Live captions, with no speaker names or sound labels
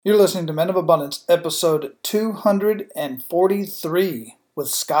You're listening to Men of Abundance, episode 243 with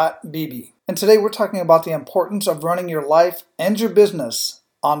Scott Beebe. And today we're talking about the importance of running your life and your business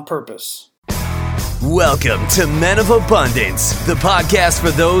on purpose. Welcome to Men of Abundance, the podcast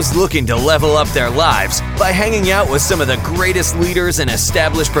for those looking to level up their lives by hanging out with some of the greatest leaders and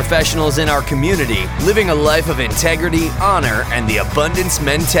established professionals in our community, living a life of integrity, honor, and the abundance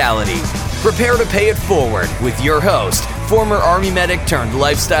mentality. Prepare to pay it forward with your host, former Army medic turned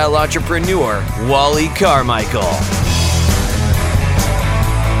lifestyle entrepreneur, Wally Carmichael.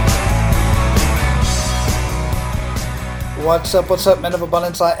 What's up, Men of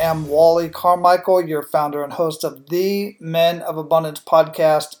Abundance? I am Wally Carmichael, your founder and host of the Men of Abundance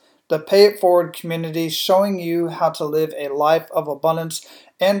podcast, the Pay It Forward community, showing you how to live a life of abundance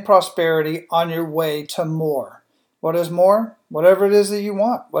and prosperity on your way to more. What is more? Whatever it is that you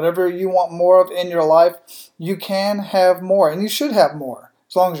want. Whatever you want more of in your life, you can have more, and you should have more,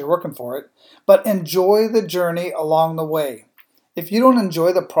 as long as you're working for it. But enjoy the journey along the way. If you don't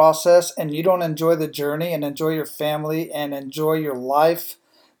enjoy the process and you don't enjoy the journey and enjoy your family and enjoy your life,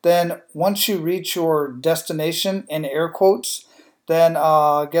 then once you reach your destination, in air quotes, then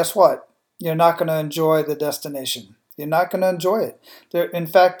guess what? You're not going to enjoy the destination. You're not going to enjoy it. In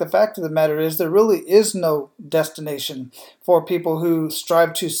fact, the fact of the matter is there really is no destination for people who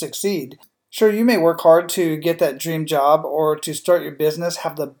strive to succeed. Sure, you may work hard to get that dream job or to start your business,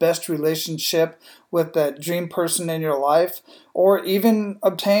 have the best relationship with that dream person in your life, or even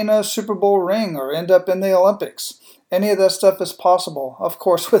obtain a Super Bowl ring or end up in the Olympics. Any of that stuff is possible, of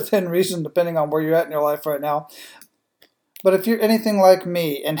course, within reason, depending on where you're at in your life right now. But if you're anything like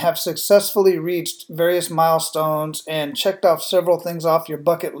me and have successfully reached various milestones and checked off several things off your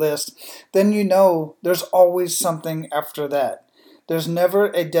bucket list, then you know there's always something after that. There's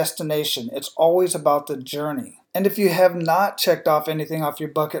never a destination. It's always about the journey. And if you have not checked off anything off your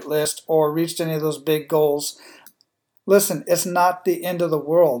bucket list or reached any of those big goals, listen, it's not the end of the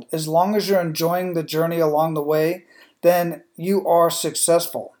world. As long as you're enjoying the journey along the way, then you are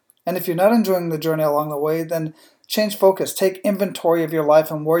successful. And if you're not enjoying the journey along the way, then change focus. Take inventory of your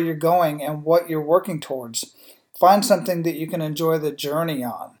life and where you're going and what you're working towards. Find something that you can enjoy the journey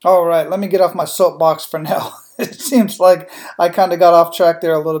on. All right, let me get off my soapbox for now. It seems like I kind of got off track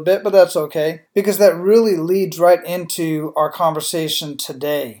there a little bit, but that's okay, because that really leads right into our conversation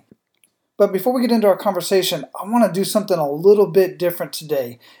today. But before we get into our conversation, I want to do something a little bit different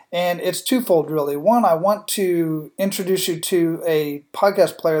today, and it's twofold really. One, I want to introduce you to a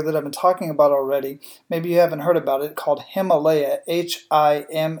podcast player that I've been talking about already. Maybe you haven't heard about it, called Himalaya,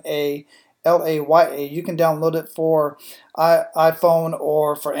 Himalaya. You can download it for iPhone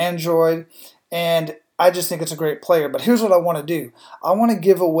or for Android, and I just think it's a great player. But here's what I want to do. I want to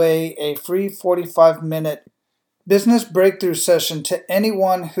give away a free 45-minute business breakthrough session to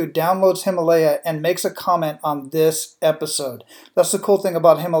anyone who downloads Himalaya and makes a comment on this episode. That's the cool thing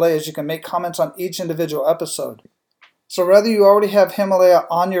about Himalaya, is you can make comments on each individual episode. So whether you already have Himalaya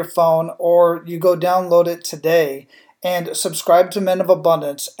on your phone or you go download it today and subscribe to Men of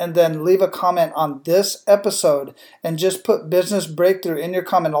Abundance, and then leave a comment on this episode and just put business breakthrough in your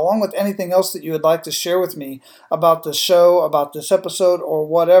comment along with anything else that you would like to share with me about the show, about this episode, or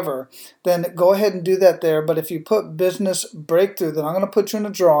whatever, then go ahead and do that there. But if you put business breakthrough, then I'm going to put you in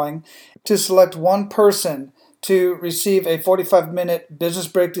a drawing to select one person to receive a 45-minute business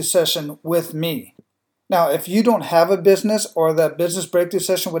breakthrough session with me. Now, if you don't have a business or that business breakthrough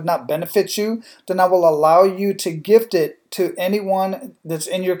session would not benefit you, then I will allow you to gift it to anyone that's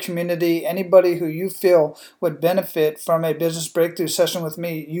in your community, anybody who you feel would benefit from a business breakthrough session with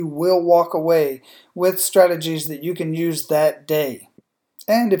me. You will walk away with strategies that you can use that day.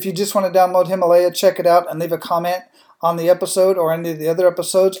 And if you just want to download Himalaya, check it out and leave a comment on the episode or any of the other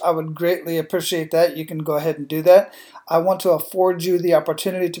episodes, I would greatly appreciate that. You can go ahead and do that. I want to afford you the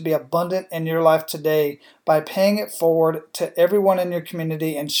opportunity to be abundant in your life today by paying it forward to everyone in your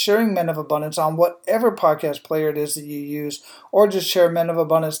community and sharing Men of Abundance on whatever podcast player it is that you use, or just share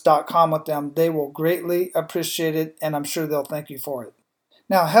menofabundance.com with them. They will greatly appreciate it, and I'm sure they'll thank you for it.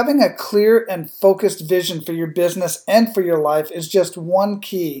 Now, having a clear and focused vision for your business and for your life is just one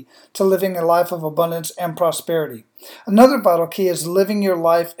key to living a life of abundance and prosperity. Another vital key is living your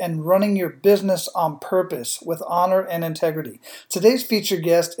life and running your business on purpose with honor and integrity. Today's featured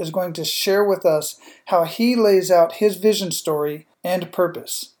guest is going to share with us how he lays out his vision story and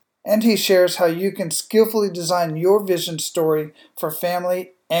purpose. And he shares how you can skillfully design your vision story for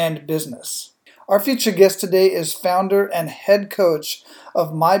family and business. Our featured guest today is founder and head coach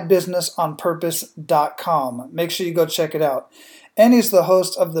of MyBusinessOnPurpose.com. Make sure you go check it out. And he's the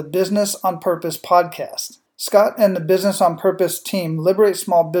host of the Business on Purpose podcast. Scott and the Business on Purpose team liberate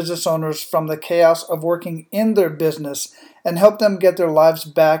small business owners from the chaos of working in their business and help them get their lives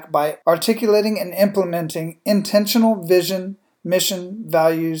back by articulating and implementing intentional vision, mission,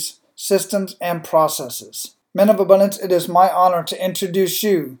 values, systems, and processes. Men of Abundance, it is my honor to introduce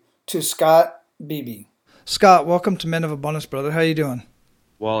you to Scott Beebe. Scott, welcome to Men of Abundance, brother. How you doing?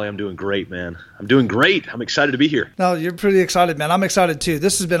 Wally, I'm doing great, man. I'm doing great. I'm excited to be here. No, you're pretty excited, man. I'm excited too.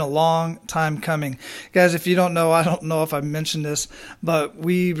 This has been a long time coming. Guys, if you don't know, I don't know if I mentioned this, but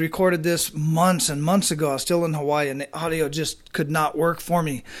we recorded this months and months ago. I was still in Hawaii and the audio just could not work for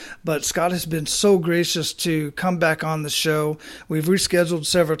me. But Scott has been so gracious to come back on the show. We've rescheduled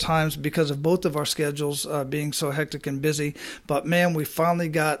several times because of both of our schedules being so hectic and busy. But man, we finally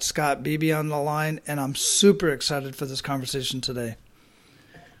got Scott Beebe on the line, and I'm super excited for this conversation today.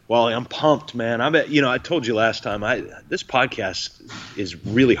 Wally, I'm pumped, man. I told you last time, this podcast is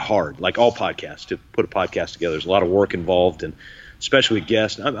really hard, like all podcasts, to put a podcast together. There's a lot of work involved, and especially with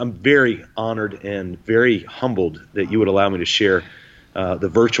guests. I'm very honored and very humbled that you would allow me to share the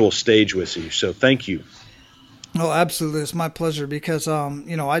virtual stage with you. So thank you. Oh, absolutely. It's my pleasure because,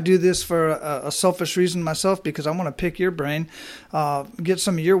 I do this for a selfish reason myself because I want to pick your brain, get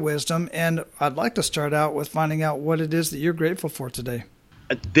some of your wisdom, and I'd like to start out with finding out what it is that you're grateful for today.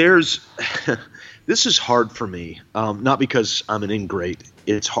 This is hard for me, not because I'm an ingrate.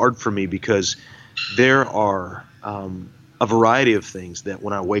 It's hard for me because there are a variety of things that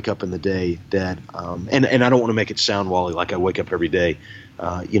when I wake up in the day that, and I don't want to make it sound, Wally, like I wake up every day,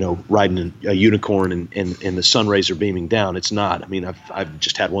 riding a unicorn and the sun rays are beaming down. It's not. I mean, I've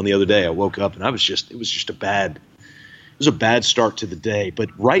just had one the other day. I woke up and it was a bad start to the day.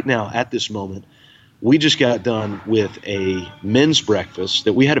 But right now at this moment, we just got done with a men's breakfast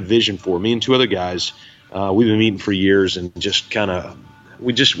that we had a vision for, me and two other guys. We've been meeting for years and just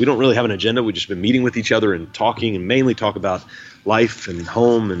we don't really have an agenda. We've just been meeting with each other and talking, and mainly talk about life and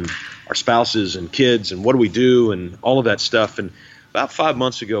home and our spouses and kids and what do we do and all of that stuff. And about 5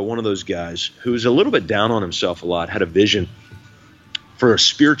 months ago, one of those guys who's a little bit down on himself a lot had a vision for a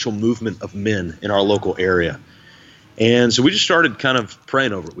spiritual movement of men in our local area. And so we just started kind of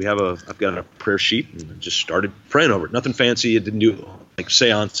praying over it. I've got a prayer sheet and just started praying over it. Nothing fancy. It didn't do like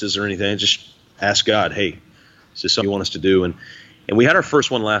seances or anything. Just ask God, hey, is this something you want us to do? And we had our first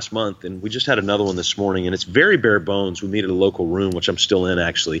one last month, and we just had another one this morning. And it's very bare bones. We meet at a local room, which I'm still in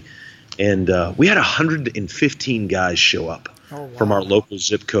actually. And we had 115 guys show up from our local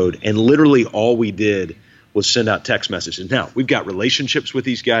zip code. And literally all we did was send out text messages. Now, we've got relationships with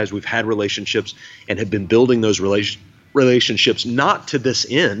these guys. We've had relationships and have been building those relationships not to this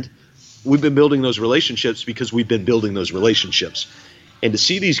end. We've been building those relationships because we've been building those relationships. And to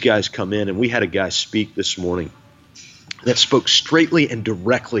see these guys come in, and we had a guy speak this morning that spoke straightly and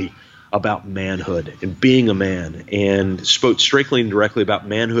directly about manhood and being a man, and spoke straightly and directly about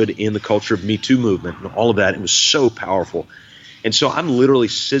manhood in the culture of Me Too movement and all of that. It was so powerful. And so I'm literally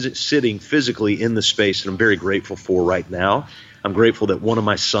sitting physically in the space, and I'm very grateful for right now. I'm grateful that one of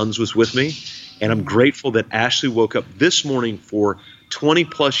my sons was with me, and I'm grateful that Ashley woke up this morning for 20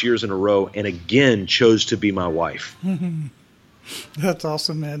 plus years in a row and again chose to be my wife. That's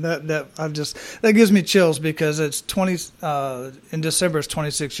awesome, man. That gives me chills because it's in December it's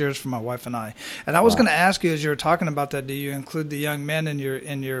 26 years for my wife and I. And I was going to ask you, as you were talking about that, do you include the young men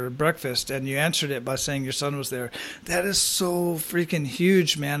in your breakfast? And you answered it by saying your son was there. That is so freaking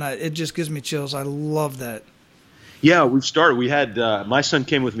huge, man. It just gives me chills. I love that. Yeah, we've started. We had my son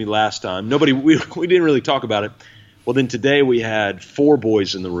came with me last time. We didn't really talk about it. Well, then today we had 4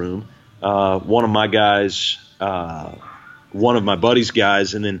 boys in the room. One of my guys, one of my buddy's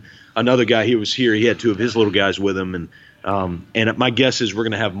guys, and then another guy. He was here. He had 2 of his little guys with him, and my guess is we're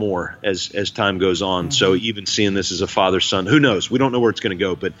going to have more as time goes on. Mm-hmm. So even seeing this as a father-son, who knows? We don't know where it's going to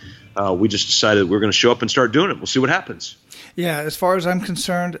go, but we just decided we're going to show up and start doing it. We'll see what happens. Yeah, as far as I'm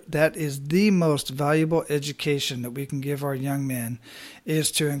concerned, that is the most valuable education that we can give our young men,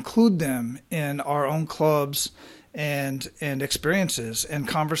 is to include them in our own clubs and experiences and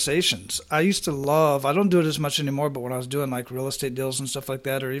conversations. I used to love, I don't do it as much anymore, but when I was doing like real estate deals and stuff like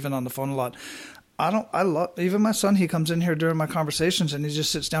that, or even on the phone a lot, I love, even my son, he comes in here during my conversations and he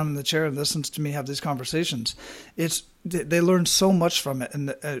just sits down in the chair and listens to me have these conversations. They learn so much from it.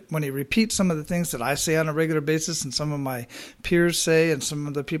 And when he repeats some of the things that I say on a regular basis and some of my peers say and some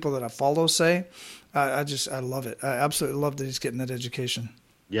of the people that I follow say, I love it. I absolutely love that he's getting that education.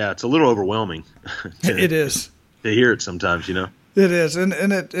 Yeah, it's a little overwhelming. It is. To hear it sometimes, you know. It is, and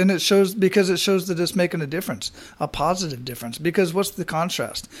it shows, because it shows that it's making a difference, a positive difference. Because what's the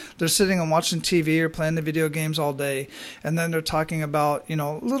contrast? They're sitting and watching TV or playing the video games all day, and then they're talking about,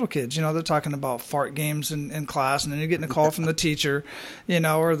 little kids, they're talking about fart games in class, and then you're getting a call from the teacher,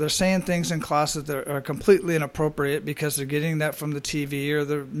 or they're saying things in class that are completely inappropriate because they're getting that from the TV or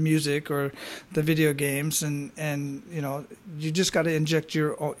the music or the video games, and you just got to inject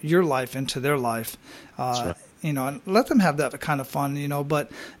your life into their life. That's right. And let them have that kind of fun,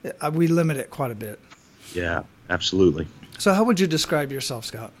 but we limit it quite a bit. Yeah, absolutely. So how would you describe yourself,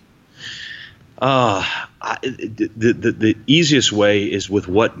 Scott? The easiest way is with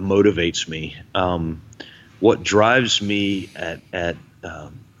what motivates me. What drives me I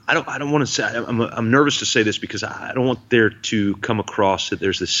don't want to say, I'm nervous to say this because I don't want there to come across that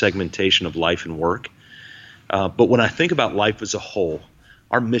there's this segmentation of life and work. But when I think about life as a whole,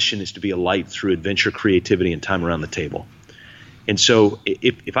 our mission is to be a light through adventure, creativity, and time around the table. And so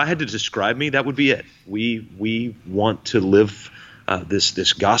if I had to describe me, that would be it. We want to live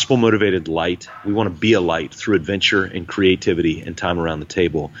this gospel-motivated light. We want to be a light through adventure and creativity and time around the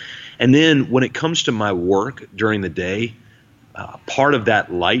table. And then when it comes to my work during the day, part of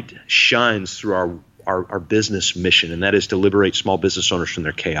that light shines through our business mission, and that is to liberate small business owners from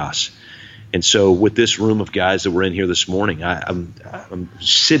their chaos. And so with this room of guys that were in here this morning, I'm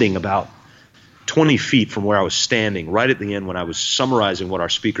sitting about 20 feet from where I was standing right at the end when I was summarizing what our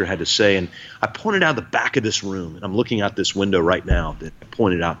speaker had to say. And I pointed out the back of this room, and I'm looking out this window right now that I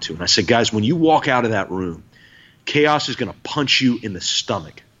pointed out to. And I said, guys, when you walk out of that room, chaos is going to punch you in the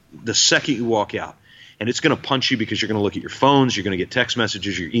stomach the second you walk out. And it's going to punch you because you're going to look at your phones, you're going to get text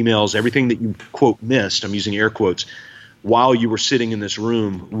messages, your emails, everything that you, quote, missed, I'm using air quotes, while you were sitting in this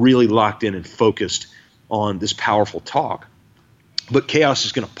room really locked in and focused on this powerful talk. But chaos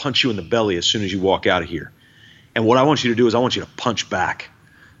is going to punch you in the belly as soon as you walk out of here. And what I want you to do is I want you to punch back.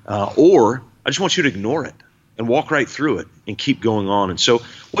 Or I just want you to ignore it and walk right through it and keep going on. And so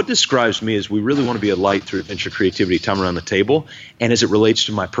what describes me is we really want to be a light through adventure, creativity, time around the table. And as it relates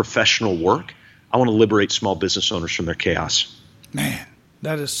to my professional work, I want to liberate small business owners from their chaos. Man,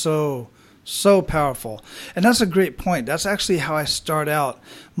 that is so powerful. And that's a great point. That's actually how I start out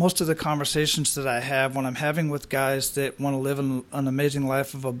most of the conversations that I have when I'm having with guys that want to live an amazing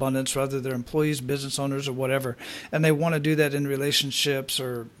life of abundance, whether they're employees, business owners, or whatever. And they want to do that in relationships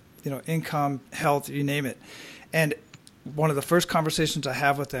or, income, health, you name it. And one of the first conversations I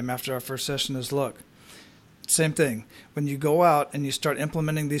have with them after our first session is, look, same thing. When you go out and you start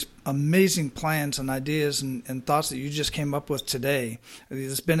implementing these amazing plans and ideas and thoughts that you just came up with today,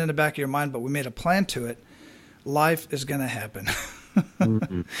 it's been in the back of your mind, but we made a plan to it, life is going to happen.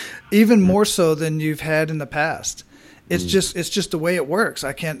 Mm-hmm. Even more so than you've had in the past. It's just the way it works.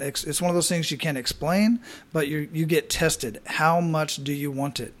 It's one of those things you can't explain, but you get tested. How much do you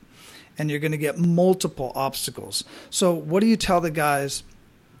want it? And you're going to get multiple obstacles. So what do you tell the guys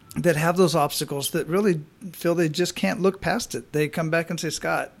that have those obstacles that really feel they just can't look past it? They come back and say,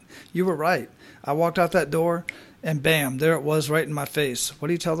 Scott, you were right. I walked out that door and bam, there it was right in my face. What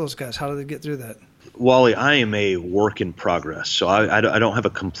do you tell those guys? How do they get through that? Wally, I am a work in progress. So I don't have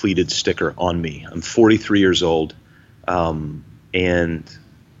a completed sticker on me. I'm 43 years old. And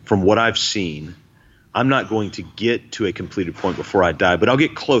from what I've seen, I'm not going to get to a completed point before I die, but I'll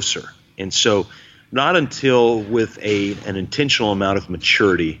get closer. And so not until with an intentional amount of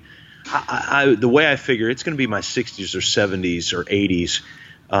maturity, the way I figure it's going to be my 60s or 70s or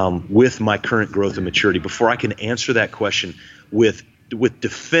 80s with my current growth and maturity before I can answer that question with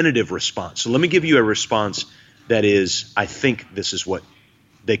definitive response. So let me give you a response that is, I think this is what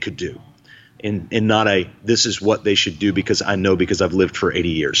they could do, and not this is what they should do because I know because I've lived for 80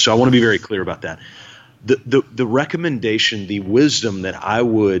 years. So I want to be very clear about that. The recommendation, the wisdom that I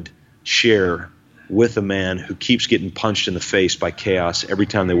would share with a man who keeps getting punched in the face by chaos every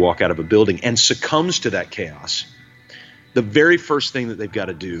time they walk out of a building and succumbs to that chaos, the very first thing that they've got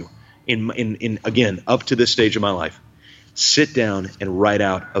to do in again, up to this stage of my life, sit down and write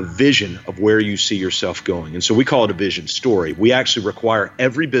out a vision of where you see yourself going. And so we call it a vision story. We actually require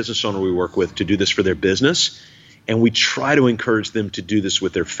every business owner we work with to do this for their business, and we try to encourage them to do this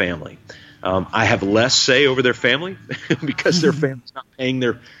with their family. I have less say over their family because their family's not paying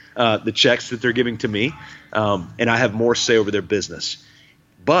the checks that they're giving to me, and I have more say over their business.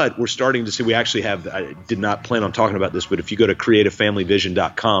 But we're starting to see, we actually have, I did not plan on talking about this, but if you go to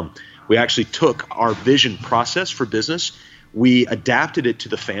creativefamilyvision.com, we actually took our vision process for business, we adapted it to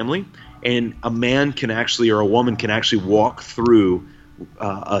the family, and a man can actually, or a woman can actually walk through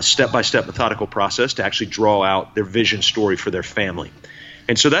a step-by-step methodical process to actually draw out their vision story for their family.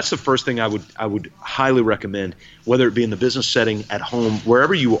 And so that's the first thing I would highly recommend, whether it be in the business setting, at home,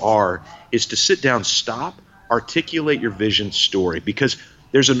 wherever you are, is to sit down, stop, articulate your vision story. Because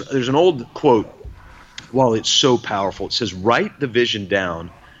there's an old quote, while it's so powerful, it says, write the vision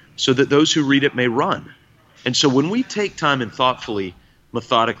down so that those who read it may run. And so when we take time and thoughtfully,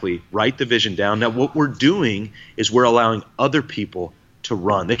 methodically write the vision down, now what we're doing is we're allowing other people to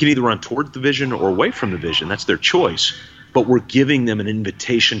run. They can either run towards the vision or away from the vision. That's their choice. But we're giving them an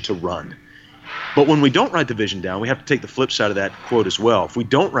invitation to run. But when we don't write the vision down, we have to take the flip side of that quote as well. If we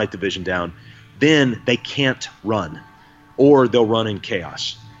don't write the vision down, then they can't run, or they'll run in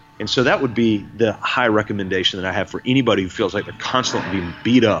chaos. And so that would be the high recommendation that I have for anybody who feels like they're constantly being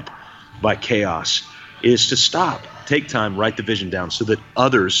beat up by chaos, is to stop, take time, write the vision down so that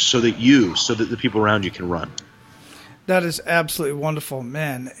others, so that the people around you can run. That is absolutely wonderful,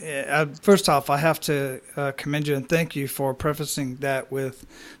 man. First off, I have to commend you and thank you for prefacing that with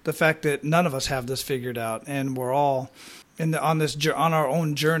the fact that none of us have this figured out, and we're all on our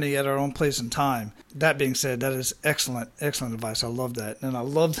own journey at our own place and time. That being said, that is excellent advice. I love that, and I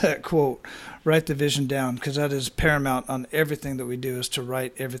love that quote. Write the vision down, because that is paramount on everything that we do, is to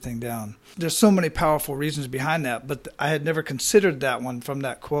write everything down. There's so many powerful reasons behind that, but I had never considered that one from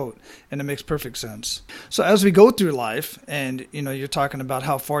that quote, and it makes perfect sense. So as we go through life, and you're talking about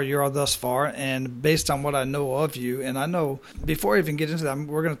how far you are thus far, and based on what I know of you, and I know before I even get into that,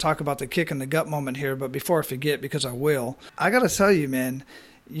 we're going to talk about the kick in the gut moment here, but before I forget, because I will, I got to tell you, man,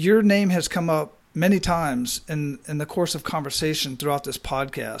 your name has come up many times in the course of conversation throughout this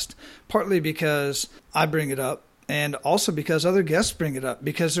podcast, partly because I bring it up, and also because other guests bring it up,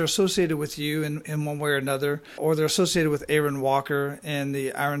 because they're associated with you in one way or another, or they're associated with Aaron Walker and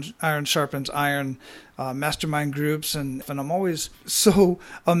the Iron Sharpens Iron mastermind groups. And I'm always so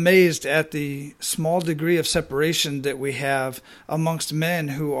amazed at the small degree of separation that we have amongst men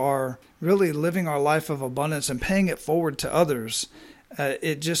who are really living our life of abundance and paying it forward to others.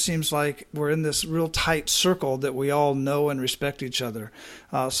 It just seems like we're in this real tight circle that we all know and respect each other.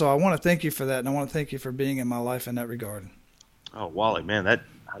 So I want to thank you for that, and I want to thank you for being in my life in that regard. Oh, Wally, man, I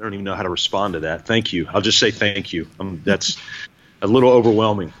don't even know how to respond to that. Thank you. I'll just say thank you. That's a little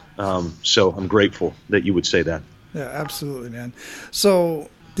overwhelming. So I'm grateful that you would say that. Yeah, absolutely, man. So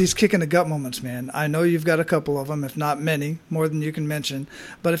these kick in the gut moments, man, I know you've got a couple of them, if not many, more than you can mention.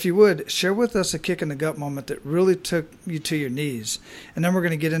 But if you would, share with us a kick in the gut moment that really took you to your knees. And then we're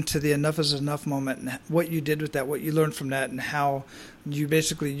going to get into the enough is enough moment and what you did with that, what you learned from that, and how you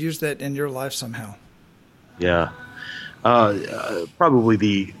basically used that in your life somehow. Yeah.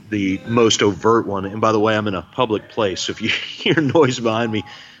 Probably the most overt one. And by the way, I'm in a public place, so if you hear noise behind me,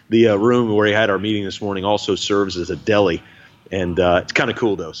 the room where we had our meeting this morning also serves as a deli. And it's kind of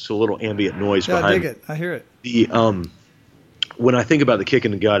cool, though. It's a little ambient noise behind me. I dig it. I hear it. When I think about the kick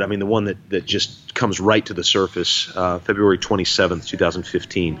in the gut, I mean, the one that just comes right to the surface, February 27th,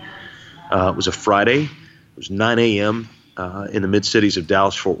 2015. It was a Friday. It was 9 a.m. In the mid-cities of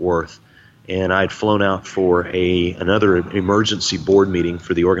Dallas-Fort Worth. And I had flown out for another emergency board meeting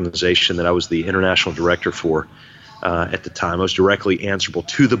for the organization that I was the international director for at the time. I was directly answerable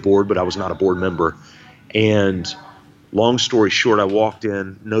to the board, but I was not a board member. And long story short, I walked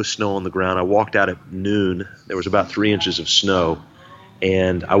in, no snow on the ground. I walked out at noon. There was about 3 inches of snow.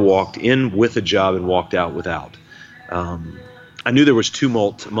 And I walked in with a job and walked out without. I knew there was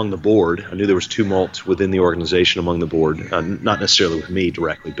tumult among the board. I knew there was tumult within the organization among the board, not necessarily with me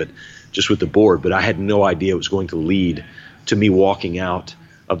directly, but just with the board. But I had no idea it was going to lead to me walking out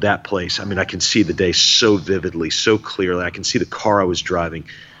of that place. I mean, I can see the day so vividly, so clearly. I can see the car I was driving.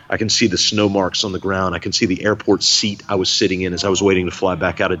 I can see the snow marks on the ground. I can see the airport seat I was sitting in as I was waiting to fly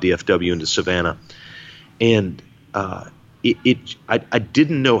back out of DFW into Savannah. And I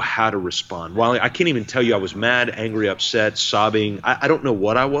didn't know how to respond. While I can't even tell you I was mad, angry, upset, sobbing. I don't know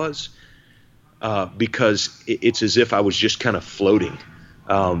what I was because it's as if I was just kind of floating.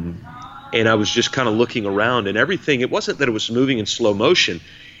 And I was just kind of looking around and everything. It wasn't that it was moving in slow motion.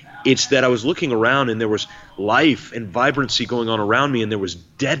 It's that I was looking around and there was life and vibrancy going on around me, and there was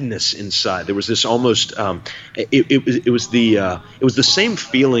deadness inside. There was this almost it was the same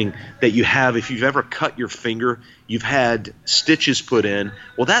feeling that you have if you've ever cut your finger. You've had stitches put in.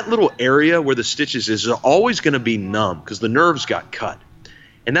 Well, that little area where the stitches is always going to be numb because the nerves got cut.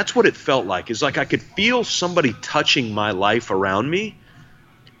 And that's what it felt like. It's like I could feel somebody touching my life around me,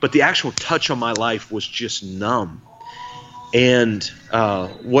 but the actual touch on my life was just numb. And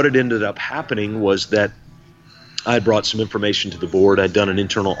what had ended up happening was that I had brought some information to the board. I'd done an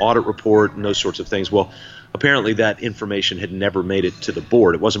internal audit report and those sorts of things. Well, apparently that information had never made it to the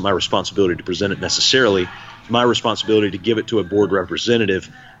board. It wasn't my responsibility to present it necessarily, my responsibility to give it to a board representative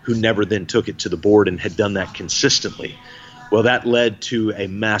who never then took it to the board and had done that consistently. Well, that led to a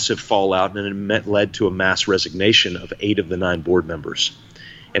massive fallout, and it led to a mass resignation of 8 of the 9 board members.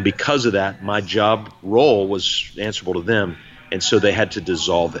 And because of that, my job role was answerable to them, and so they had to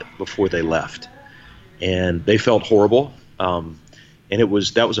dissolve it before they left. And they felt horrible, and that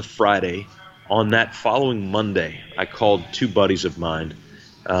was a Friday. On that following Monday, I called 2 buddies of mine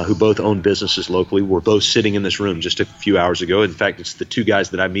who both own businesses locally. We're both sitting in this room just a few hours ago. In fact, it's the 2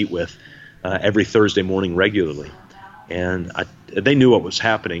 guys that I meet with every Thursday morning regularly. And they knew what was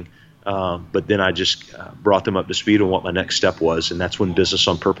happening, but then I just brought them up to speed on what my next step was, and that's when Business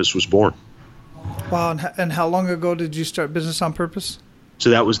on Purpose was born. Wow, and how long ago did you start Business on Purpose? So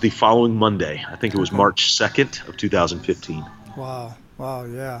that was the following Monday. I think it was March 2nd of 2015. Wow,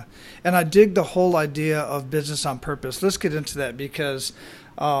 yeah. And I dig the whole idea of Business on Purpose. Let's get into that because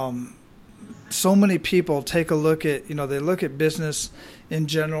so many people take a look at, they look at business in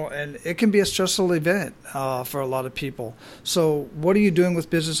general, and it can be a stressful event for a lot of people. So what are you doing with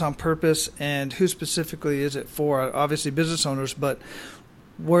Business on Purpose, and who specifically is it for? Obviously business owners, but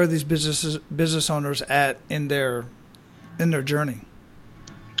where are these business owners at in their journey?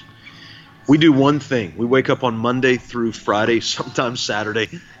 We do one thing. We wake up on Monday through Friday, sometimes Saturday,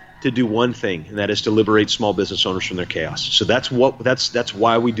 to do one thing, and that is to liberate small business owners from their chaos. So that's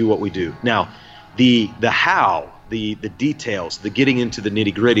why we do what we do. Now, the how, the details, the getting into the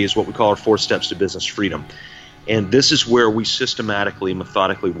nitty-gritty is what we call our 4 steps to business freedom. And this is where we systematically,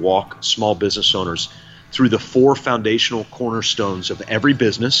 methodically walk small business owners through the 4 foundational cornerstones of every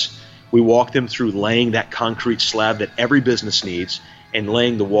business. We walk them through laying that concrete slab that every business needs and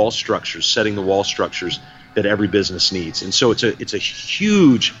laying the wall structures, setting the wall structures that every business needs. And so it's a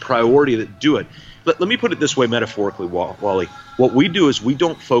huge priority to do it. Let me put it this way metaphorically, Wally. What we do is we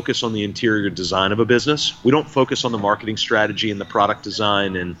don't focus on the interior design of a business. We don't focus on the marketing strategy and the product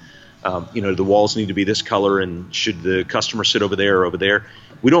design and the walls need to be this color and should the customer sit over there or over there.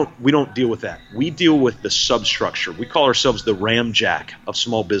 We don't deal with that. We deal with the substructure. We call ourselves the ramjack of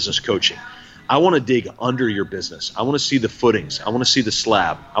small business coaching. I want to dig under your business. I want to see the footings. I want to see the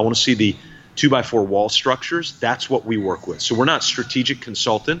slab. I want to see the 2x4 wall structures. That's what we work with. So we're not strategic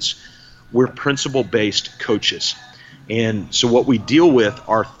consultants. We're principle-based coaches. And so what we deal with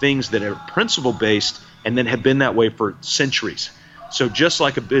are things that are principle-based and then have been that way for centuries. So just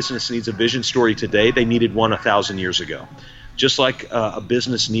like a business needs a vision story today, they needed one 1,000 years ago. Just like a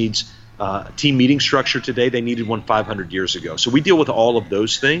business needs a team meeting structure today, they needed one 500 years ago. So we deal with all of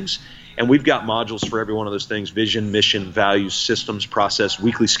those things, and we've got modules for every one of those things: vision, mission, values, systems, process,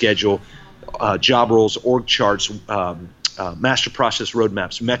 weekly schedule, job roles, org charts, master process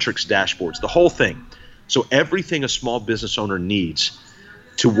roadmaps, metrics, dashboards, the whole thing. So everything a small business owner needs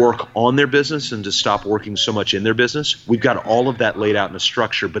to work on their business and to stop working so much in their business, we've got all of that laid out in a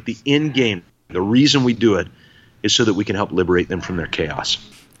structure. But the end game, the reason we do it, is so that we can help liberate them from their chaos.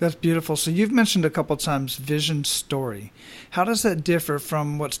 That's beautiful. So you've mentioned a couple of times vision story. How does that differ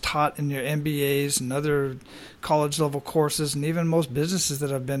from what's taught in your MBAs and other college level courses, and even most businesses that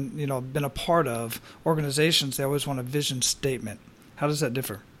have been a part of organizations? They always want a vision statement. How does that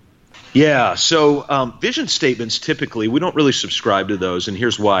differ? Yeah, so vision statements, typically, we don't really subscribe to those, and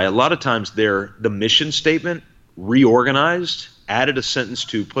here's why. A lot of times they're the mission statement reorganized, added a sentence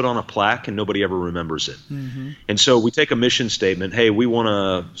to, put on a plaque, and nobody ever remembers it. Mm-hmm. And so we take a mission statement, hey, we want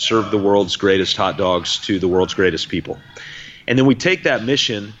to serve the world's greatest hot dogs to the world's greatest people. And then we take that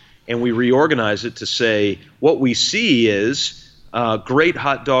mission and we reorganize it to say what we see is great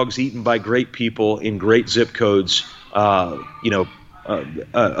hot dogs eaten by great people in great zip codes,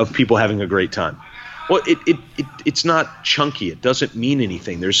 of people having a great time. Well, it's not chunky. It doesn't mean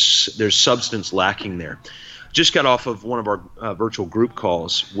anything. There's substance lacking there. Just got off of one of our virtual group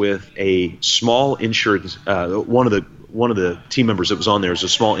calls with a small insurance. One of the team members that was on there is a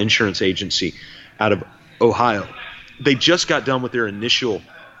small insurance agency out of Ohio. They just got done with their initial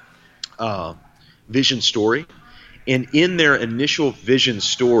vision story, and in their initial vision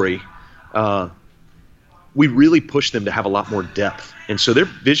story, we really pushed them to have a lot more depth. And so their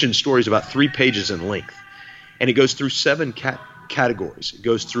vision story is about 3 pages in length, and it goes through 7 categories. It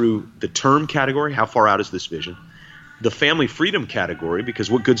goes through the term category, how far out is this vision? The family freedom category, because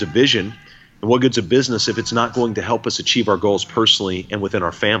what good's a vision and what good's a business if it's not going to help us achieve our goals personally and within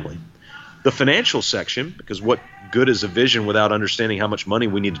our family? The financial section, because what good is a vision without understanding how much money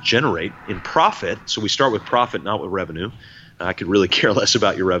we need to generate in profit? So we start with profit, not with revenue. I could really care less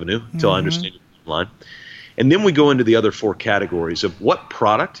about your revenue until I understand your bottom line. And then we go into the other 4 categories of what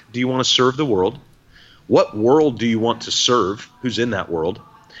product do you want to serve the world? What world do you want to serve? Who's in that world?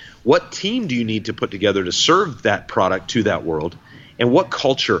 What team do you need to put together to serve that product to that world? And what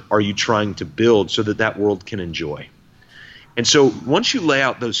culture are you trying to build so that that world can enjoy? And so once you lay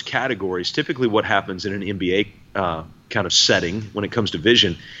out those categories, typically what happens in an MBA kind of setting when it comes to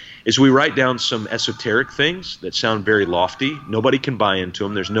vision is we write down some esoteric things that sound very lofty. Nobody can buy into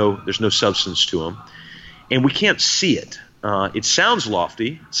them. There's no substance to them. And we can't see it. It sounds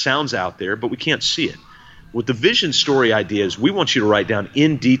lofty, it sounds out there, but we can't see it. What the vision story idea is, we want you to write down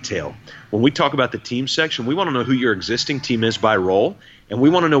in detail. When we talk about the team section, we want to know who your existing team is by role, and we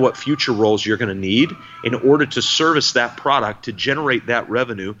want to know what future roles you're going to need in order to service that product to generate that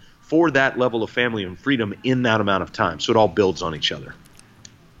revenue for that level of family and freedom in that amount of time. So it all builds on each other.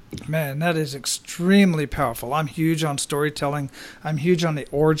 Man, that is extremely powerful. I'm huge on storytelling. I'm huge on the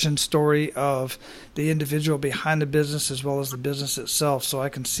origin story of the individual behind the business as well as the business itself. So I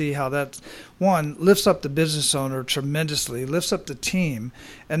can see how that, one, lifts up the business owner tremendously, lifts up the team,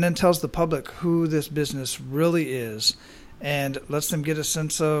 and then tells the public who this business really is and lets them get a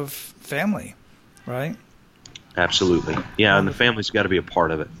sense of family, right? Absolutely. Yeah, and the family's got to be a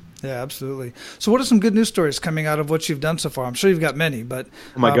part of it. Yeah, absolutely. So what are some good news stories coming out of what you've done so far? I'm sure you've got many, but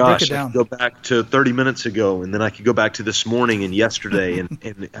oh my gosh, break it down. I could go back to 30 minutes ago, and then I could go back to this morning and yesterday, and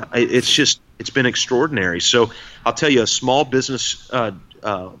it's been extraordinary. So I'll tell you a small business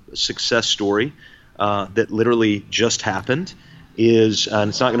success story that literally just happened is, and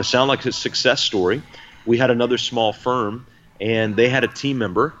it's not going to sound like a success story. We had another small firm, and they had a team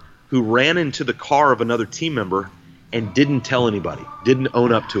member who ran into the car of another team member and didn't tell anybody, didn't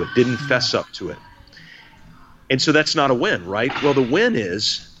own up to it, didn't fess up to it. And so that's not a win, right? Well, the win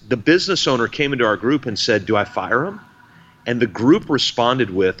is the business owner came into our group and said, do I fire him? And the group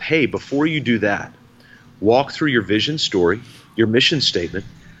responded with, hey, before you do that, walk through your vision story, your mission statement,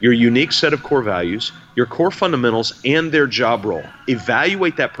 your unique set of core values, your core fundamentals, and their job role.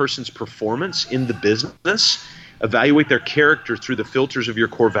 Evaluate that person's performance in the business, evaluate their character through the filters of your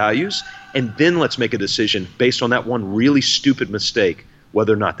core values, and then let's make a decision based on that one really stupid mistake,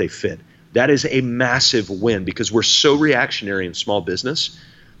 whether or not they fit. That is a massive win because we're so reactionary in small business.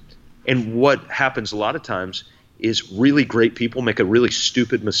 And what happens a lot of times is really great people make a really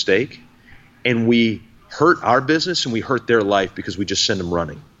stupid mistake, and we hurt our business and we hurt their life because we just send them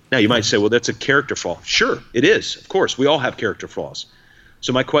running. Now, you might say, well, that's a character flaw. Sure, it is. Of course, we all have character flaws.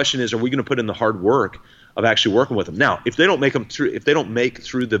 So my question is, are we going to put in the hard work of actually working with them? Now, if they don't make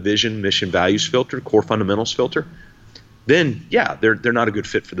through the vision, mission, values filter, core fundamentals filter, then yeah, they're not a good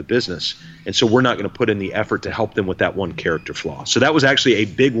fit for the business. And so we're not going to put in the effort to help them with that one character flaw. So that was actually a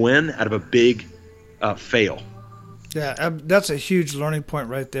big win out of a big fail. Yeah, that's a huge learning point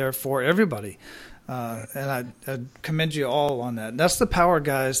right there for everybody. And I commend you all on that. That's the power,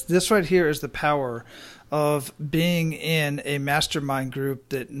 guys. This right here is the power of being in a mastermind group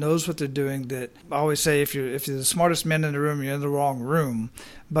that knows what they're doing. That I always say, if you're the smartest man in the room, you're in the wrong room.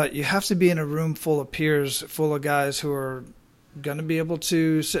 But you have to be in a room full of peers, full of guys who are going to be able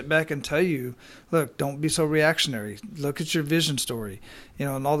to sit back and tell you, look, don't be so reactionary. Look at your vision story,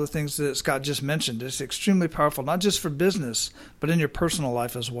 and all the things that Scott just mentioned. It's extremely powerful, not just for business, but in your personal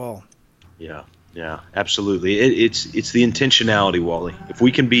life as well. Yeah, absolutely. It's the intentionality, Wally. If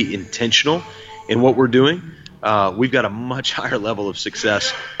we can be intentional in what we're doing, we've got a much higher level of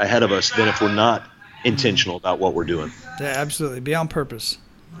success ahead of us than if we're not intentional about what we're doing. Yeah, absolutely. Be on purpose.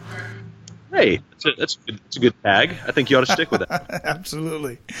 Hey, that's a good tag. I think you ought to stick with that.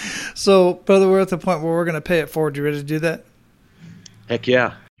 Absolutely. So, brother, we're at the point where we're going to pay it forward. You ready to do that? Heck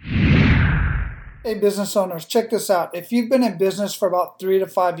yeah. Hey, business owners, check this out. If you've been in business for about 3 to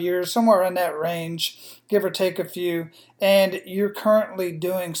 5 years, somewhere in that range, give or take a few, and you're currently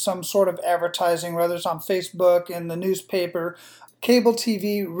doing some sort of advertising, whether it's on Facebook, in the newspaper, cable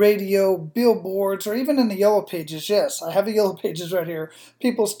TV, radio, billboards, or even in the Yellow Pages. Yes, I have the Yellow Pages right here.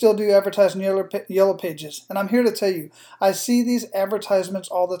 People still do advertise in Yellow Pages. And I'm here to tell you, I see these advertisements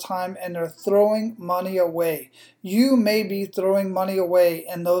all the time, and they're throwing money away. You may be throwing money away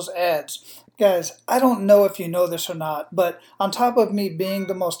in those ads. Guys, I don't know if you know this or not, but on top of me being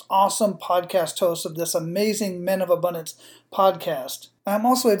the most awesome podcast host of this amazing Men of Abundance podcast, I'm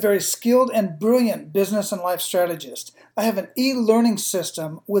also a very skilled and brilliant business and life strategist. I have an e-learning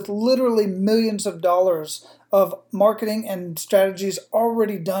system with literally millions of dollars of marketing and strategies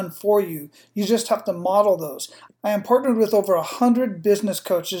already done for you. You just have to model those. I am partnered with over 100 business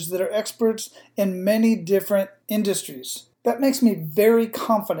coaches that are experts in many different industries. That makes me very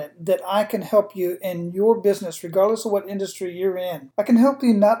confident that I can help you in your business, regardless of what industry you're in. I can help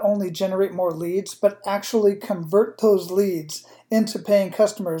you not only generate more leads, but actually convert those leads into paying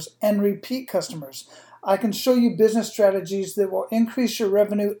customers and repeat customers. I can show you business strategies that will increase your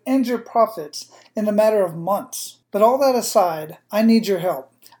revenue and your profits in a matter of months. But all that aside, I need your help.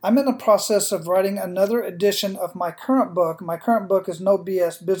 I'm in the process of writing another edition of my current book. My current book is No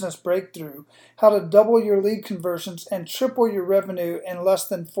BS Business Breakthrough, How to Double Your Lead Conversions and Triple Your Revenue in Less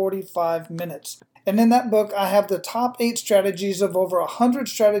Than 45 Minutes. And in that book, I have the top 8 strategies of over 100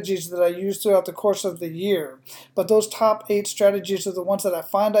 strategies that I use throughout the course of the year. But those top 8 strategies are the ones that I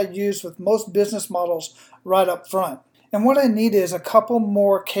find I use with most business models right up front. And what I need is a couple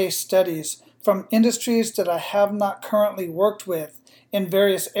more case studies from industries that I have not currently worked with in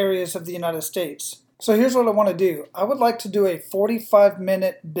various areas of the United States. So here's what I want to do. I would like to do a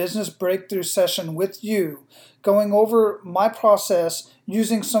 45-minute business breakthrough session with you, going over my process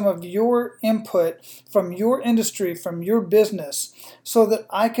using some of your input from your industry, from your business, so that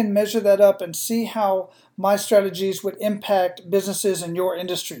I can measure that up and see how my strategies would impact businesses in your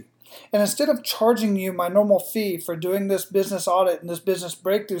industry. And instead of charging you my normal fee for doing this business audit and this business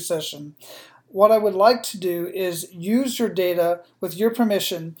breakthrough session, what I would like to do is use your data with your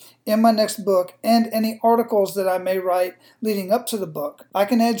permission in my next book and any articles that I may write leading up to the book. I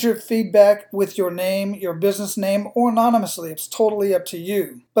can add your feedback with your name, your business name, or anonymously. It's totally up to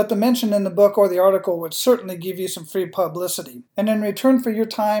you. But the mention in the book or the article would certainly give you some free publicity. And in return for your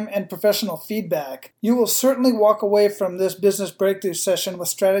time and professional feedback, you will certainly walk away from this business breakthrough session with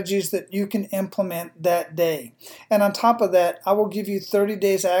strategies that you can implement that day. And on top of that, I will give you 30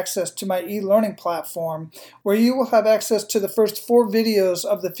 days access to my e-learning platform, where you will have access to the first 4 videos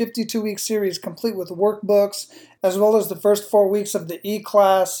of the 52-week series, complete with workbooks, as well as the first 4 weeks of the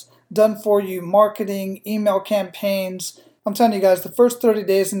e-class, done-for-you marketing, email campaigns. I'm telling you guys, the first 30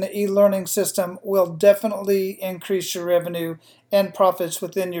 days in the e-learning system will definitely increase your revenue and profits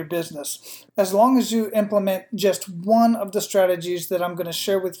within your business. As long as you implement just one of the strategies that I'm going to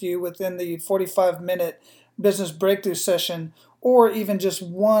share with you within the 45-minute business breakthrough session, or even just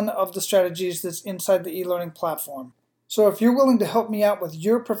one of the strategies that's inside the e-learning platform. So if you're willing to help me out with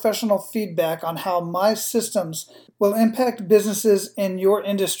your professional feedback on how my systems will impact businesses in your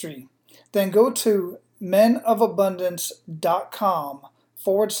industry, then go to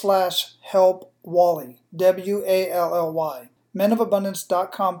menofabundance.com/help Wally, WALLY.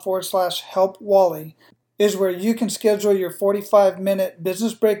 menofabundance.com/help Wally is where you can schedule your 45-minute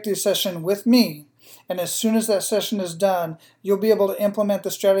business breakthrough session with me. And as soon as that session is done, you'll be able to implement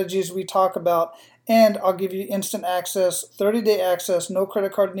the strategies we talk about, and I'll give you instant access, 30-day access, no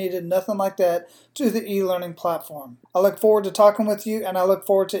credit card needed, nothing like that, to the e-learning platform. I look forward to talking with you, and I look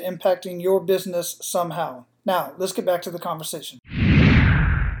forward to impacting your business somehow. Now, let's get back to the conversation.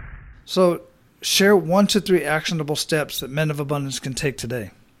 So, share 1 to 3 actionable steps that Men of Abundance can take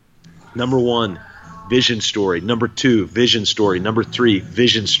today. Number 1, vision story. Number 2, vision story. Number 3,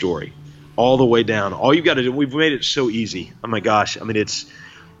 vision story. All the way down. All you got to do, we've made it so easy. Oh my gosh. I mean,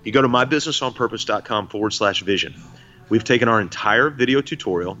 you go to mybusinessonpurpose.com/vision. We've taken our entire video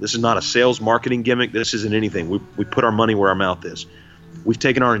tutorial. This is not a sales marketing gimmick. This isn't anything. We put our money where our mouth is. We've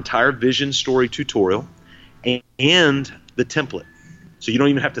taken our entire vision story tutorial and the template. So you don't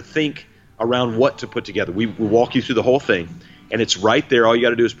even have to think around what to put together. We walk you through the whole thing, and it's right there. All you got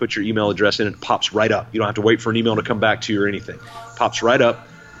to do is put your email address in, and it pops right up. You don't have to wait for an email to come back to you or anything. It pops right up.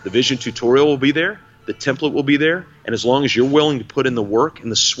 The vision tutorial will be there, the template will be there, and as long as you're willing to put in the work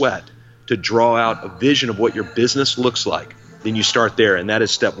and the sweat to draw out a vision of what your business looks like, then you start there, and that is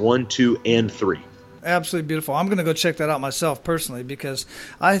step 1, 2, and 3. Absolutely beautiful. I'm going to go check that out myself personally, because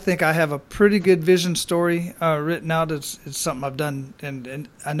I think I have a pretty good vision story written out. It's something I've done, and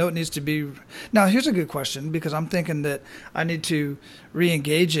I know it needs to be. Now, here's a good question, because I'm thinking that I need to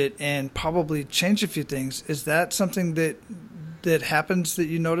re-engage it and probably change a few things. Is that something that happens that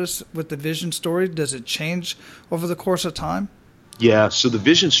you notice with the vision story? Does it change over the course of time? Yeah, so the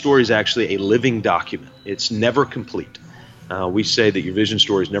vision story is actually a living document. It's never complete. We say that your vision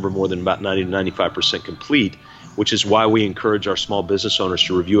story is never more than about 90 to 95% complete, which is why we encourage our small business owners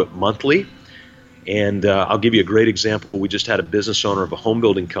to review it monthly. And I'll give you a great example. We just had a business owner of a home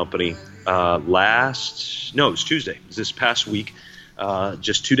building company it was Tuesday. It was this past week,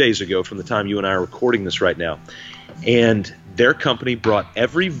 just 2 days ago from the time you and I are recording this right now. And their company brought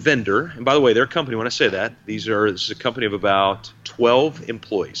every vendor, and by the way, their company, when I say that, this is a company of about 12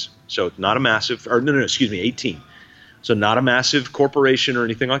 employees. So it's not a massive, 18. So not a massive corporation or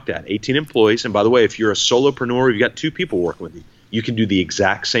anything like that. 18 employees. And by the way, if you're a solopreneur, you've got 2 people working with you, you can do the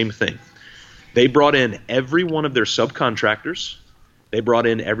exact same thing. They brought in every one of their subcontractors. They brought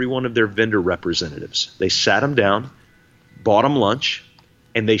in every one of their vendor representatives. They sat them down, bought them lunch,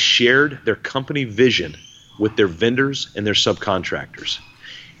 and they shared their company vision with their vendors and their subcontractors.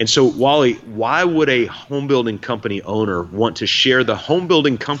 And so, Wally, why would a home building company owner want to share the home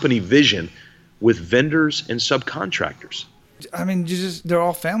building company vision with vendors and subcontractors? I mean, they're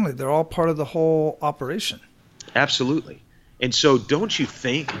all family. They're all part of the whole operation. Absolutely. And so don't you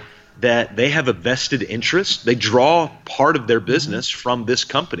think that they have a vested interest? They draw part of their business from this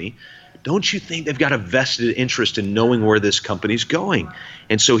company. Don't you think they've got a vested interest in knowing where this company's going?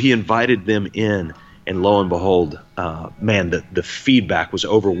 And so he invited them in, and lo and behold, the feedback was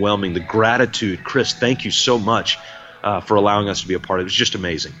overwhelming. The gratitude, Chris, thank you so much for allowing us to be a part of it. It was just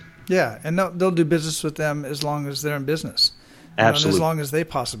amazing. Yeah, and they'll do business with them as long as they're in business. Absolutely. As long as they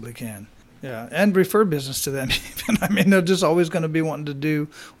possibly can. Yeah, and refer business to them. I mean, they're just always going to be wanting to do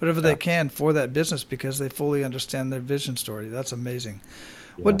whatever they can for that business because they fully understand their vision story. That's amazing.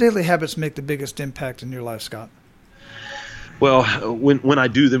 Yeah. What daily habits make the biggest impact in your life, Scott? Well, when I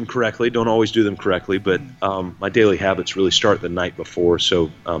do them correctly, don't always do them correctly, but my daily habits really start the night before. So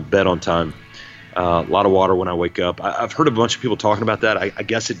bed on time, a lot of water when I wake up. I've heard a bunch of people talking about that. I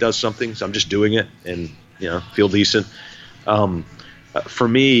guess it does something, so I'm just doing it and feel decent. For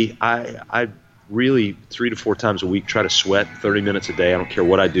me, I really 3 to 4 times a week try to sweat 30 minutes a day. I don't care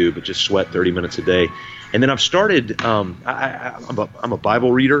what I do, but just sweat 30 minutes a day. And then I've started. I'm a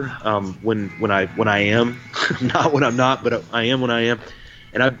Bible reader when I am, not when I'm not, but I am when I am.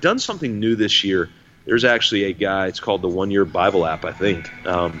 And I've done something new this year. There's actually a guy. It's called the 1 Year Bible app, I think.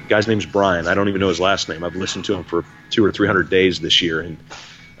 Guy's name's Brian. I don't even know his last name. I've listened to him for 200 or 300 days this year, and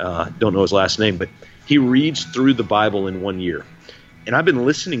don't know his last name. But he reads through the Bible in 1 year. And I've been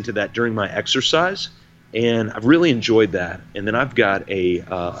listening to that during my exercise, and I've really enjoyed that. And then I've got a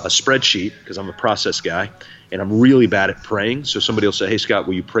spreadsheet because I'm a process guy, and I'm really bad at praying. So somebody will say, "Hey, Scott,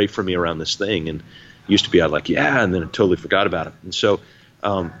 will you pray for me around this thing?" And used to be, I'd like, "Yeah," and then I totally forgot about it. And so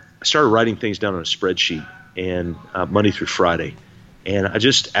I started writing things down on a spreadsheet, and Monday through Friday. And I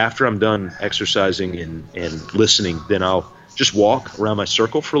just, after I'm done exercising and listening, then I'll just walk around my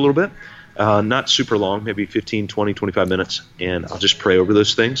circle for a little bit. Not super long, maybe 15, 20, 25 minutes, and I'll just pray over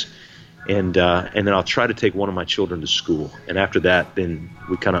those things. And then I'll try to take one of my children to school. And after that, then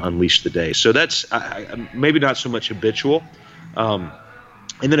we kind of unleash the day. So that's maybe not so much habitual. And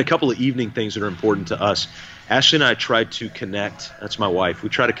then a couple of evening things that are important to us. Ashley and I try to connect. That's my wife. We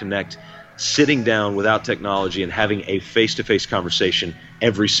try to connect sitting down without technology and having a face-to-face conversation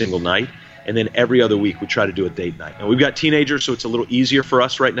every single night. And then every other week we try to do a date night. Now, we've got teenagers, so it's a little easier for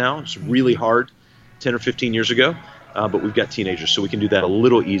us right now. It's really hard 10 or 15 years ago, but we've got teenagers, so we can do that a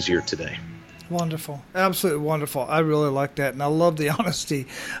little easier today. Wonderful. Absolutely wonderful. I really like that, and I love the honesty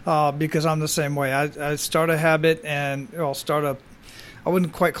because I'm the same way. I start a habit, and I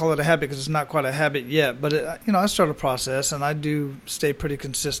wouldn't quite call it a habit because it's not quite a habit yet, but I start a process, and I do stay pretty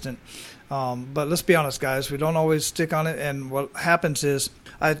consistent. But let's be honest, guys, we don't always stick on it, and what happens is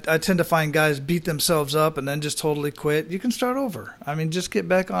I tend to find guys beat themselves up and then just totally quit. You can start over. I mean, just get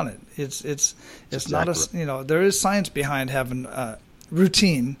back on it. It's exactly. Not there is science behind having a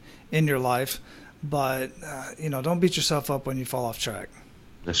routine in your life, but don't beat yourself up when you fall off track.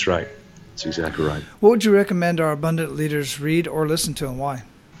 That's right. That's exactly right. What would you recommend our abundant leaders read or listen to, and why?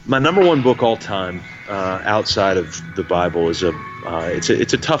 My number one book all time, outside of the Bible, is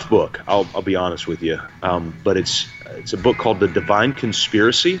it's a tough book. I'll be honest with you, but it's a book called The Divine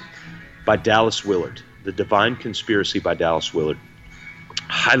Conspiracy by Dallas Willard. The Divine Conspiracy by Dallas Willard.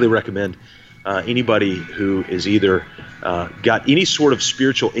 Highly recommend anybody who is either got any sort of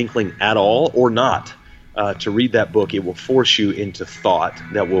spiritual inkling at all or not to read that book. It will force you into thought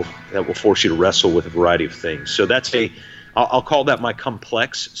that will force you to wrestle with a variety of things. So that's I'll call that my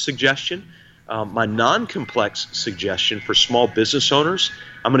complex suggestion. My non-complex suggestion for small business owners,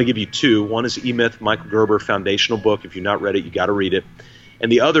 I'm going to give you two. One is E-Myth, Michael Gerber, foundational book. If you've not read it, you got to read it. And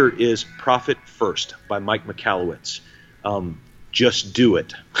the other is Profit First by Mike Michalowicz. Just do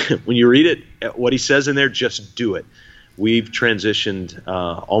it. When you read it, what he says in there, just do it. We've transitioned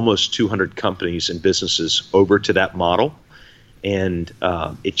almost 200 companies and businesses over to that model. And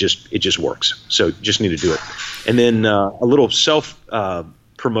it just works. So just need to do it. And then a little self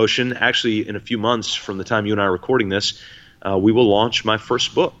promotion. Actually, in a few months from the time you and I are recording this, we will launch my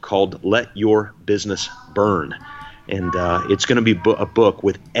first book called Let Your Business Burn. And it's going to be a book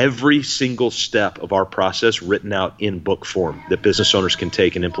with every single step of our process written out in book form that business owners can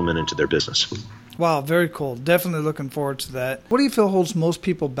take and implement into their business. Wow, very cool. Definitely looking forward to that. What do you feel holds most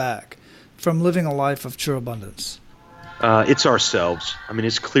people back from living a life of true abundance? It's ourselves. I mean,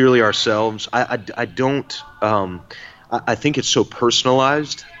 it's clearly ourselves. I don't. I think it's so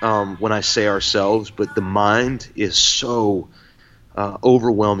personalized when I say ourselves, but the mind is so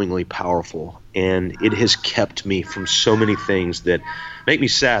overwhelmingly powerful, and it has kept me from so many things that make me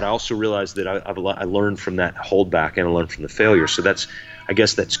sad. I also realized that I learned from that holdback and I learned from the failure. So I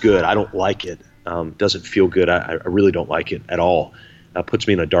guess that's good. I don't like it. Doesn't feel good. I really don't like it at all. Puts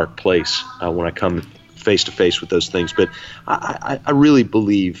me in a dark place when I come face to face with those things. But I really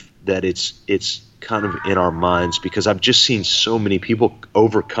believe that it's kind of in our minds, because I've just seen so many people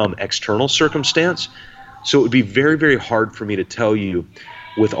overcome external circumstance. So it would be very, very hard for me to tell you,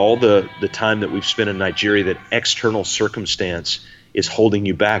 with all the time that we've spent in Nigeria, that external circumstance is holding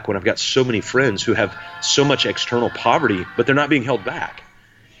you back, when I've got so many friends who have so much external poverty, but they're not being held back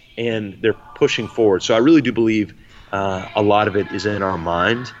and they're pushing forward. So I really do believe a lot of it is in our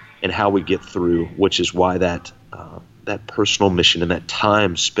mind and how we get through, which is why that personal mission and that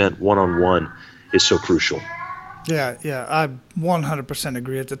time spent one-on-one is so crucial. Yeah, I 100%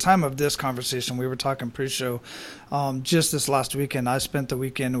 agree. At the time of this conversation, we were talking pre-show. Just this last weekend, I spent the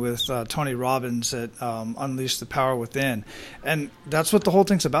weekend with Tony Robbins at Unleash the Power Within. And that's what the whole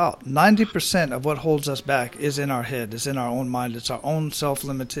thing's about. 90% of what holds us back is in our head, is in our own mind. It's our own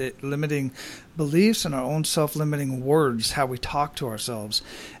self-limiting beliefs and our own self-limiting words, how we talk to ourselves.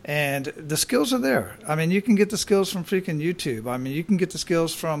 And the skills are there. I mean, you can get the skills from freaking YouTube. I mean, you can get the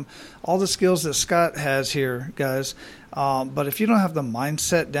skills from all the skills that Scott has here, guys. But if you don't have the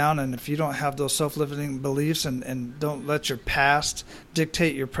mindset down, and if you don't have those self-limiting beliefs and don't let your past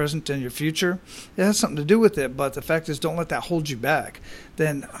dictate your present and your future, it has something to do with it. But the fact is, don't let that hold you back.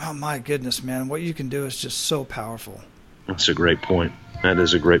 Then, oh my goodness, man, what you can do is just so powerful. That's a great point. That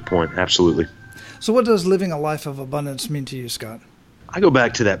is a great point. Absolutely. So what does living a life of abundance mean to you, Scott? I go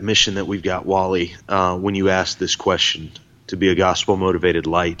back to that mission that we've got, Wally, when you asked this question, to be a gospel-motivated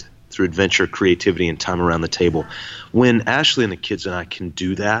light through adventure, creativity, and time around the table. When Ashley and the kids and I can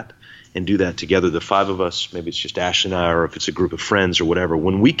do that and do that together, the five of us, maybe it's just Ashley and I, or if it's a group of friends or whatever,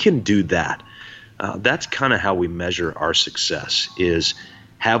 when we can do that, that's kind of how we measure our success, is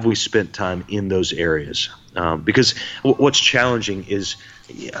have we spent time in those areas? Because what's challenging is,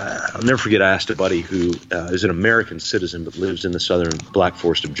 I'll never forget, I asked a buddy who is an American citizen but lives in the southern Black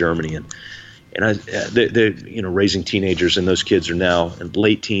Forest of Germany, and they're raising teenagers, and those kids are now in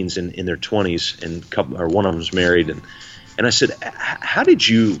late teens and in their 20s, and one of them's married, and I said, how do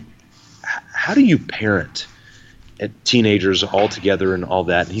you parent teenagers all together and all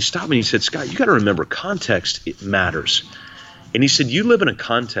that? And he stopped me and he said, Scott, you got to remember, context, it matters. And he said, you live in a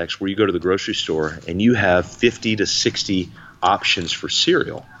context where you go to the grocery store and you have 50 to 60 options for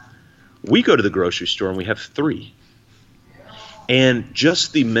cereal. We go to the grocery store and we have 3. And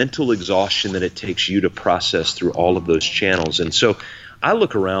just the mental exhaustion that it takes you to process through all of those channels. And so I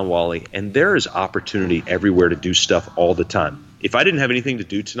look around, Wally, and there is opportunity everywhere to do stuff all the time. If I didn't have anything to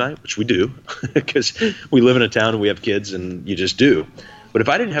do tonight, which we do, because we live in a town and we have kids and you just do. But if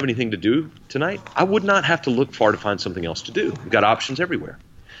I didn't have anything to do tonight, I would not have to look far to find something else to do. We've got options everywhere.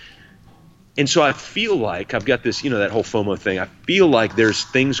 And so I feel like I've got this, that whole FOMO thing. I feel like there's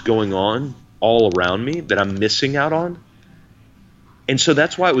things going on all around me that I'm missing out on. And so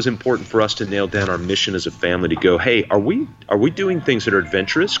that's why it was important for us to nail down our mission as a family, to go, hey, are we doing things that are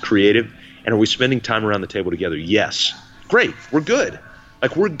adventurous, creative, and are we spending time around the table together? Yes. Great. We're good.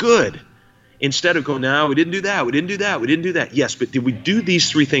 We're good. Instead of going, no, we didn't do that, we didn't do that, we didn't do that. Yes, but did we do these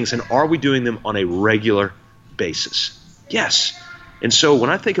 3 things, and are we doing them on a regular basis? Yes. And so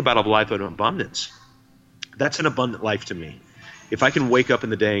when I think about a life of abundance, that's an abundant life to me. If I can wake up in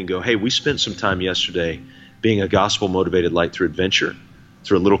the day and go, hey, we spent some time yesterday being a gospel-motivated light through adventure,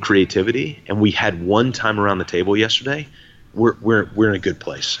 through a little creativity, and we had one time around the table yesterday, we're in a good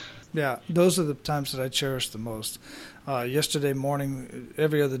place. Yeah, those are the times that I cherish the most. Yesterday morning,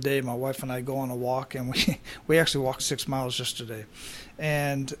 every other day, my wife and I go on a walk, and we actually walked 6 miles yesterday.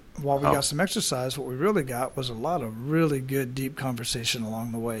 And while we got some exercise, what we really got was a lot of really good, deep conversation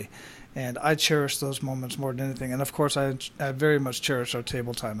along the way. And I cherish those moments more than anything. And, of course, I very much cherish our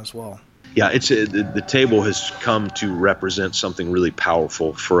table time as well. Yeah, the table has come to represent something really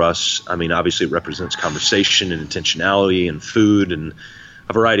powerful for us. I mean, obviously it represents conversation and intentionality and food and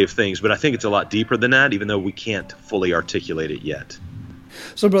a variety of things, but I think it's a lot deeper than that, even though we can't fully articulate it yet.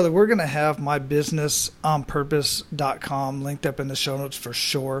 So, brother, we're going to have mybusinesspurpose.com linked up in the show notes for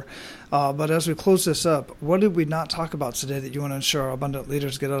sure. But as we close this up, what did we not talk about today that you want to ensure our abundant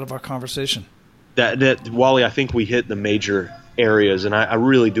leaders get out of our conversation? That Wally, I think we hit the major areas, and I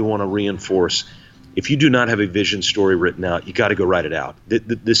really do want to reinforce, if you do not have a vision story written out, you got to go write it out.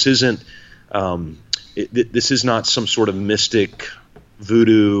 This isn't this is not some sort of mystic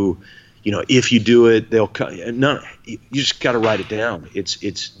voodoo, if you do it, they'll come. No, you just got to write it down.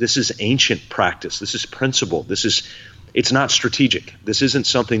 This is ancient practice. This is principle. It's not strategic. This isn't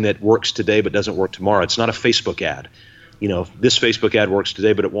something that works today but doesn't work tomorrow. It's not a Facebook ad. this Facebook ad works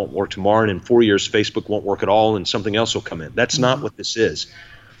today, but it won't work tomorrow. And in 4 years, Facebook won't work at all and something else will come in. That's not what this is.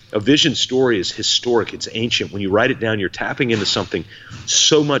 A vision story is historic. It's ancient. When you write it down, you're tapping into something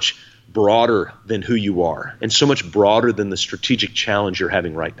so much broader than who you are and so much broader than the strategic challenge you're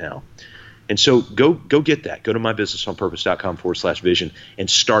having right now. And so go get that. Go to mybusinessonpurpose.com/vision and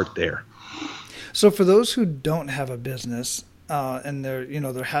start there. So for those who don't have a business and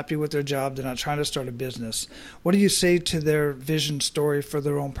they're happy with their job, they're not trying to start a business, what do you say to their vision story for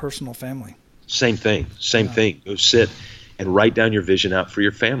their own personal family? Same thing. Go sit and write down your vision out for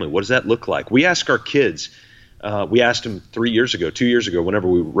your family. What does that look like? We ask our kids, we asked them 2 years ago, whenever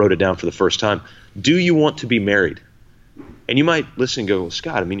we wrote it down for the first time, do you want to be married? And you might listen and go, well,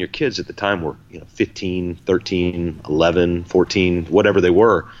 Scott, your kids at the time were 15, 13, 11, 14, whatever they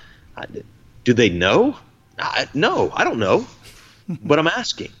were. Do they know? No, I don't know. But I'm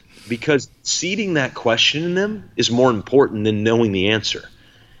asking, because seeding that question in them is more important than knowing the answer.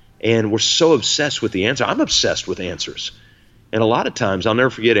 And we're so obsessed with the answer. I'm obsessed with answers. And a lot of times, I'll never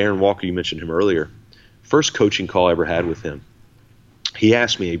forget Aaron Walker, you mentioned him earlier, first coaching call I ever had with him. He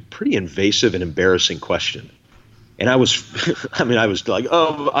asked me a pretty invasive and embarrassing question. And I was like,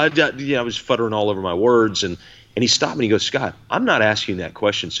 I was futtering all over my words. And he stopped me and he goes, Scott, I'm not asking that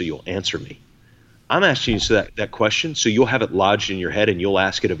question so you'll answer me. I'm asking you that question so you'll have it lodged in your head and you'll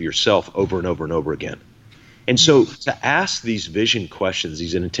ask it of yourself over and over and over again. And so to ask these vision questions,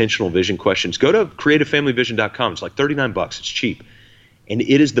 these intentional vision questions, go to creativefamilyvision.com. It's like $39. It's cheap. And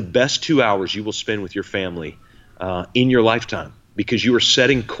it is the best 2 hours you will spend with your family in your lifetime, because you are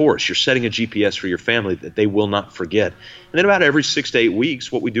setting course. You're setting a GPS for your family that they will not forget. And then about every 6 to 8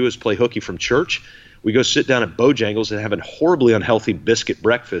 weeks, what we do is play hooky from church. We go sit down at Bojangles and have a horribly unhealthy biscuit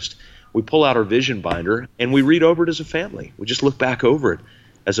breakfast. We pull out our vision binder and we read over it as a family. We just look back over it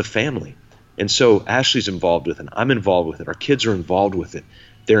as a family. And so Ashley's involved with it. I'm involved with it. Our kids are involved with it.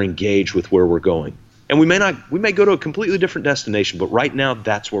 They're engaged with where we're going. And we may go to a completely different destination, but right now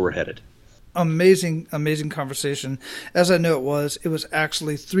that's where we're headed. Amazing conversation. As I know it was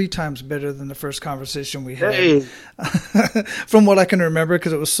actually 3 times better than the first conversation we had. Hey. From what I can remember,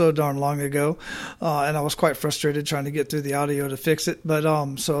 because it was so darn long ago. And I was quite frustrated trying to get through the audio to fix it. But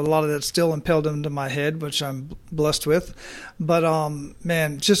so a lot of that still impelled into my head, which I'm blessed with. But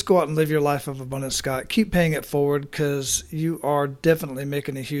man, just go out and live your life of abundance, Scott. Keep paying it forward, because you are definitely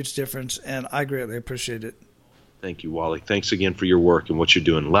making a huge difference, and I greatly appreciate it. Thank you, Wally. Thanks again for your work and what you're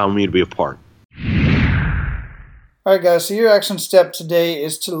doing, allowing me to be a part. All right, guys, so your action step today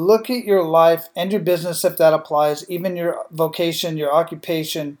is to look at your life and your business, if that applies, even your vocation, your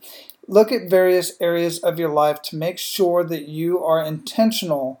occupation. Look at various areas of your life to make sure that you are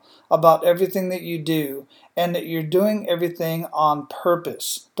intentional about everything that you do and that you're doing everything on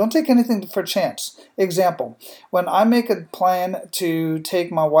purpose. Don't take anything for chance. Example, when I make a plan to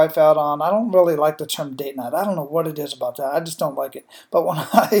take my wife out on, I don't really like the term date night. I don't know what it is about that. I just don't like it. But when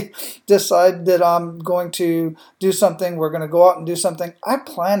I decide that I'm going to do something, we're going to go out and do something, I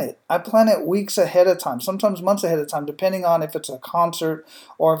plan it. I plan it weeks ahead of time, sometimes months ahead of time, depending on if it's a concert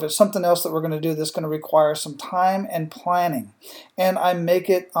or if it's something else that we're going to do that's going to require some time and planning. And I make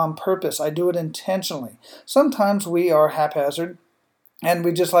it on purpose. I do it intentionally. Sometimes we are haphazard, and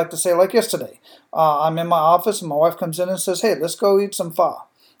we just like to say, like yesterday, I'm in my office and my wife comes in and says, hey, let's go eat some pho.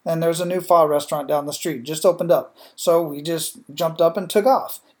 And there's a new pho restaurant down the street, just opened up. So we just jumped up and took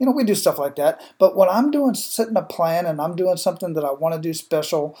off. We do stuff like that. But when I'm setting a plan and I'm doing something that I want to do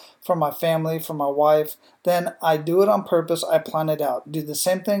special for my family, for my wife, then I do it on purpose. I plan it out. Do the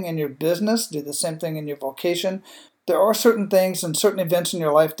same thing in your business. Do the same thing in your vocation. There are certain things and certain events in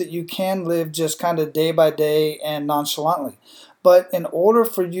your life that you can live just kind of day by day and nonchalantly. But in order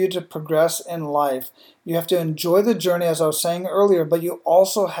for you to progress in life, you have to enjoy the journey, as I was saying earlier, but you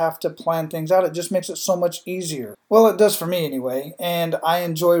also have to plan things out. It just makes it so much easier. Well, it does for me anyway, and I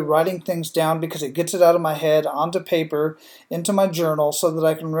enjoy writing things down because it gets it out of my head onto paper, into my journal, so that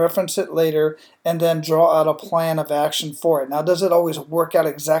I can reference it later and then draw out a plan of action for it. Now, does it always work out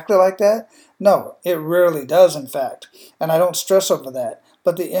exactly like that? No, it rarely does, in fact, and I don't stress over that.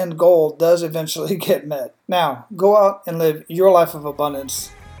 But the end goal does eventually get met. Now, go out and live your life of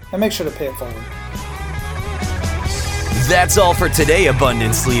abundance and make sure to pay it forward. That's all for today,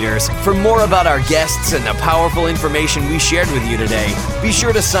 Abundance Leaders. For more about our guests and the powerful information we shared with you today, be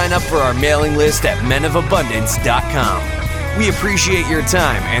sure to sign up for our mailing list at menofabundance.com. We appreciate your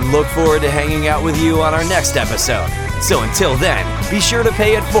time and look forward to hanging out with you on our next episode. So until then, be sure to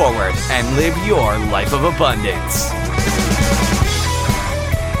pay it forward and live your life of abundance.